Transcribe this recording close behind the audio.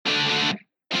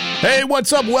Hey,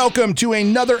 what's up? Welcome to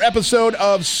another episode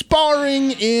of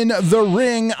Sparring in the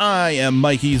Ring. I am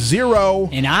Mikey Zero.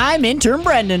 And I'm intern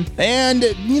Brendan. And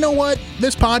you know what?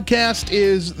 This podcast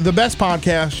is the best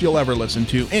podcast you'll ever listen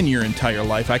to in your entire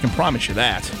life. I can promise you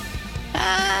that.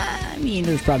 I mean,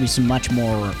 there's probably some much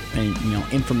more,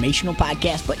 informational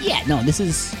podcasts. But yeah, no, this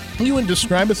is... You would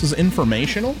describe this as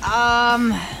informational?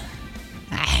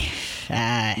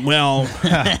 Well,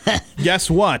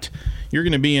 guess what? You're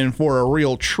going to be in for a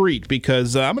real treat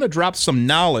because I'm going to drop some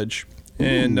knowledge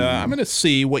and I'm going to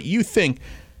see what you think,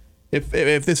 if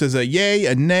this is a yay,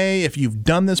 a nay, if you've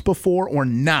done this before or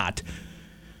not.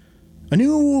 A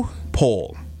new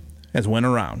poll has went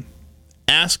around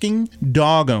asking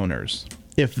dog owners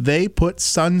if they put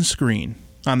sunscreen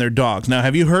on their dogs. Now,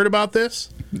 have you heard about this?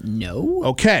 No.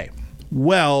 Okay.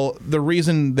 Well, the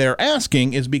reason they're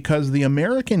asking is because the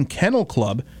American Kennel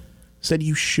Club said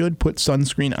you should put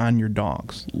sunscreen on your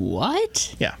dogs.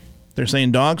 What? Yeah. They're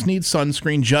saying dogs need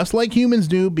sunscreen just like humans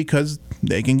do because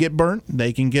they can get burnt.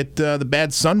 They can get the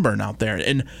bad sunburn out there.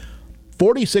 And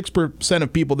 46%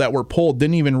 of people that were polled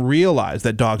didn't even realize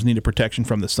that dogs needed protection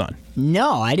from the sun.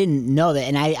 No, I didn't know that.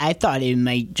 And I thought it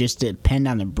might just depend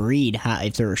on the breed.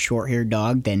 If they're a short-haired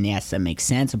dog, then yes, that makes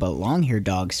sense. But long-haired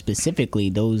dogs,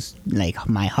 specifically those, like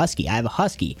my husky. I have a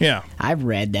husky. Yeah. I've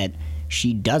read that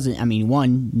she doesn't. I mean,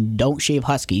 one, don't shave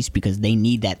huskies because they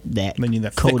need that they need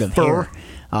that coat thick of fur.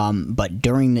 hair. But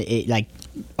during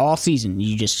all season,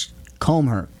 you just comb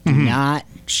her, do not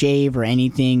shave or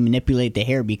anything, manipulate the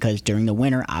hair because during the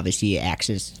winter, obviously, it acts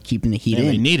as keeping the heat in.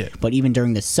 They need it. But even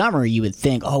during the summer, you would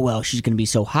think, oh well, she's going to be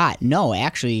so hot. No,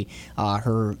 actually,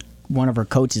 one of her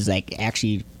coats is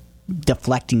actually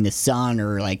deflecting the sun,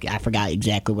 or I forgot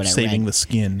exactly what I read. Saving the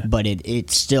skin. But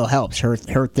it still helps. Her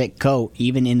thick coat,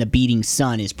 even in the beating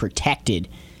sun, is protected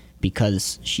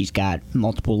because she's got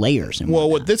multiple layers. Well,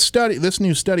 what this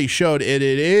new study showed, it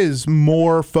is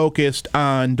more focused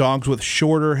on dogs with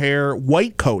shorter hair,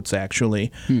 white coats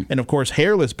actually, and of course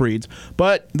hairless breeds.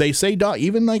 But they say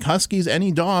even like huskies,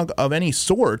 any dog of any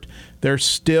sort, they're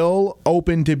still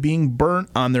open to being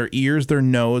burnt on their ears, their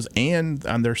nose, and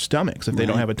on their stomachs if they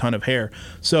don't have a ton of hair.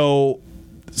 So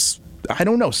I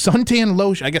don't know, suntan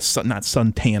lotion, I guess not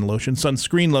suntan lotion,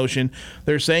 sunscreen lotion,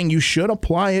 they're saying you should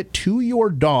apply it to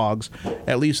your dogs,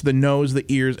 at least the nose, the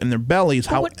ears, and their bellies.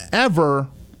 However,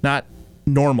 not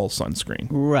normal sunscreen.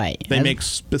 Right. They make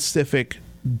specific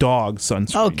dog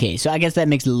sunscreen. Okay, so I guess that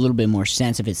makes a little bit more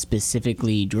sense if it's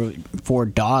specifically for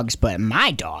dogs. But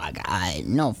my dog,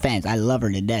 no offense, I love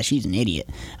her to death. She's an idiot.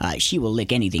 She will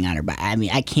lick anything on her body. I mean,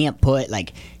 I can't put,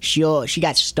 she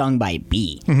got stung by a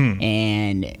bee,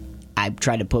 and I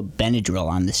tried to put Benadryl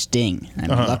on the sting. I mean,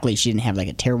 luckily, she didn't have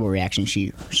a terrible reaction.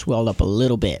 She swelled up a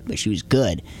little bit, but she was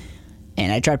good.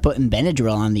 And I tried putting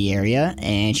Benadryl on the area,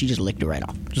 and she just licked it right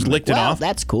off. Just licked it off?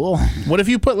 That's cool. What if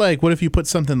you put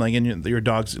something in your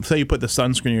dog's, say you put the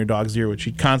sunscreen in your dog's ear, would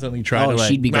she constantly try to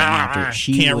she'd be going after it.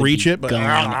 She can't reach it, but going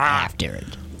after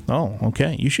it. Oh,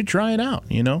 okay. You should try it out,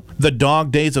 The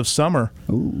dog days of summer.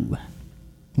 Ooh.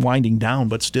 Winding down,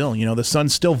 but still, the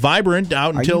sun's still vibrant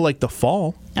out until the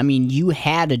fall. I mean, you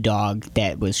had a dog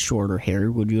that was shorter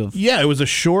hair. Would you have? Yeah, it was a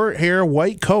short hair,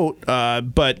 white coat,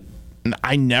 but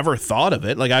I never thought of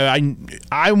it.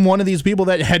 I'm one of these people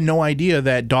that had no idea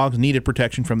that dogs needed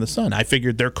protection from the sun. I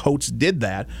figured their coats did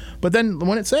that. But then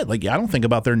when it said, I don't think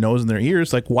about their nose and their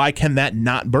ears. Why can that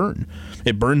not burn?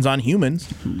 It burns on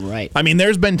humans. Right. I mean,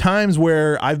 there's been times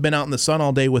where I've been out in the sun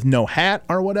all day with no hat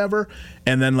or whatever,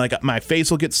 and then my face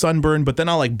will get sunburned, but then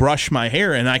I'll brush my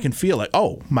hair and I can feel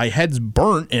oh, my head's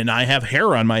burnt and I have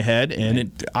hair on my head, and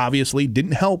it obviously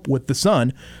didn't help with the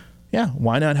sun. Yeah,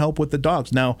 why not help with the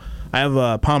dogs? Now, I have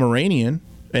a Pomeranian,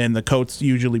 and the coat's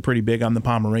usually pretty big on the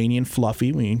Pomeranian,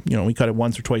 fluffy. We cut it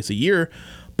once or twice a year,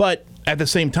 but at the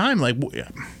same time,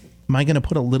 am I going to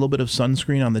put a little bit of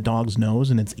sunscreen on the dog's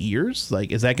nose and its ears?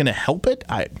 Is that going to help it?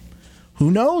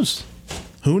 Who knows?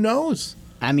 Who knows?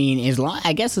 I mean,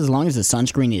 I guess as long as the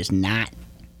sunscreen is not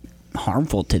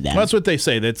harmful to them. Well, that's what they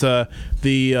say. That's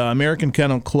the American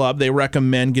Kennel Club. They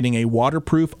recommend getting a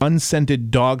waterproof,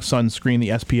 unscented dog sunscreen, the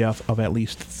SPF of at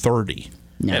least 30.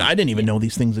 No. And I didn't even know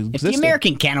these things existed. If the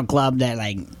American Kennel Club that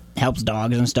helps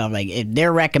dogs and stuff, if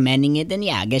they're recommending it, then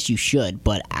yeah, I guess you should.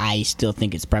 But I still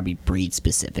think it's probably breed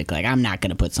specific. I'm not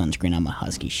gonna put sunscreen on my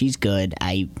husky. She's good.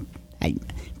 I'm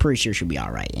pretty sure she'll be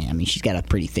all right. I mean, she's got a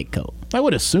pretty thick coat. I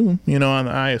would assume.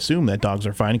 I assume that dogs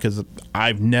are fine because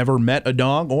I've never met a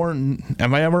dog, or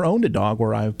have I ever owned a dog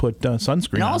where I've put sunscreen on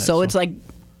it. And also, it's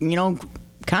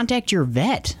contact your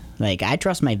vet. Like, I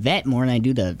trust my vet more than I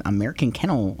do the American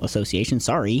Kennel Association.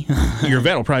 Sorry. Your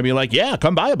vet will probably be like, yeah,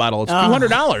 come buy a bottle. It's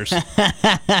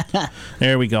 $200.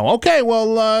 There we go. Okay,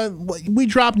 well, we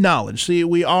dropped knowledge. See,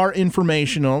 we are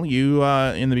informational. You,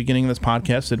 in the beginning of this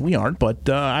podcast, said we aren't, but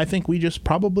I think we just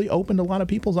probably opened a lot of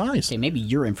people's eyes. Hey, maybe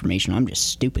you're informational. I'm just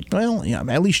stupid. Well, yeah,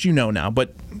 at least you know now,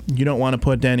 but you don't want to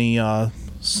put any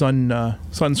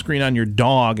sunscreen on your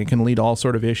dog. It can lead to all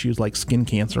sort of issues like skin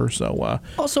cancer. So,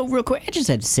 Also, real quick, I just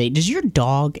had to say, does your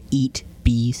dog eat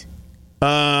bees?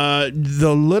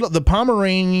 the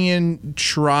Pomeranian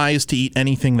tries to eat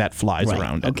anything that flies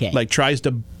around it. Okay. Like tries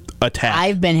to attack.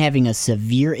 I've been having a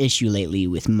severe issue lately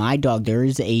with my dog. There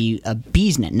is a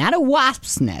bee's nest, not a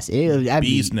wasp's nest.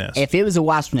 Bee's nest. If it was a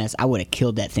wasp's nest, I would have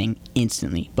killed that thing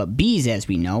instantly. But bees, as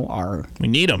we know, We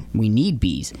need them. we need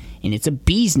bees. And it's a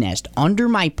bee's nest under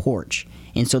my porch.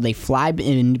 And so they fly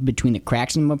in between the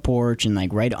cracks in my porch and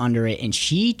like right under it. And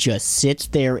she just sits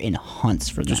there and hunts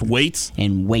for them. Just waits.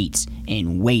 And waits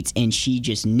and waits. And she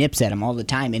just nips at them all the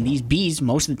time. And these bees,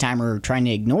 most of the time, are trying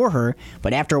to ignore her.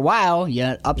 But after a while, you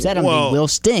upset them, Well, they will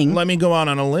sting. Let me go out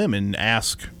on a limb and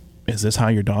ask, is this how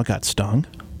your dog got stung?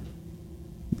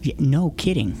 Yeah, no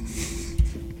kidding.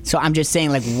 So I'm just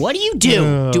saying, like, what do you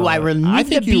do? Do I remove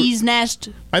the bee's nest?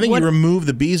 I think What- you remove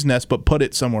the bee's nest, but put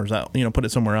it somewhere else. Put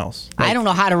it somewhere else. I don't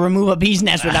know how to remove a bee's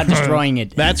nest without destroying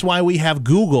it. That's why we have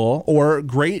Google or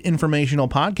great informational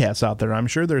podcasts out there. I'm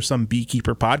sure there's some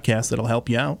beekeeper podcast that'll help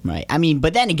you out. Right. I mean,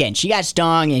 but then again, she got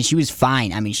stung and she was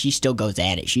fine. I mean, she still goes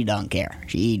at it. She doesn't care.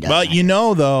 She doesn't. But you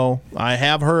know, though, I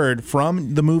have heard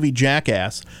from the movie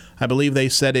Jackass, I believe they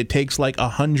said it takes like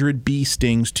 100 bee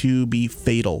stings to be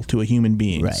fatal to a human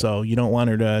being. Right. So you don't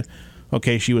want her to,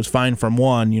 okay, she was fine from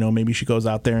one, maybe she goes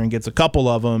out there and gets a couple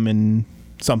of them and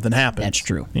something happens. That's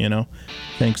true.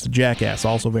 Thanks to Jackass,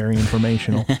 also very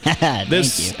informational. Thank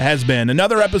This you. has been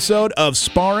another episode of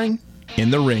Sparring in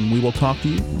the Ring. We will talk to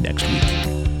you next week.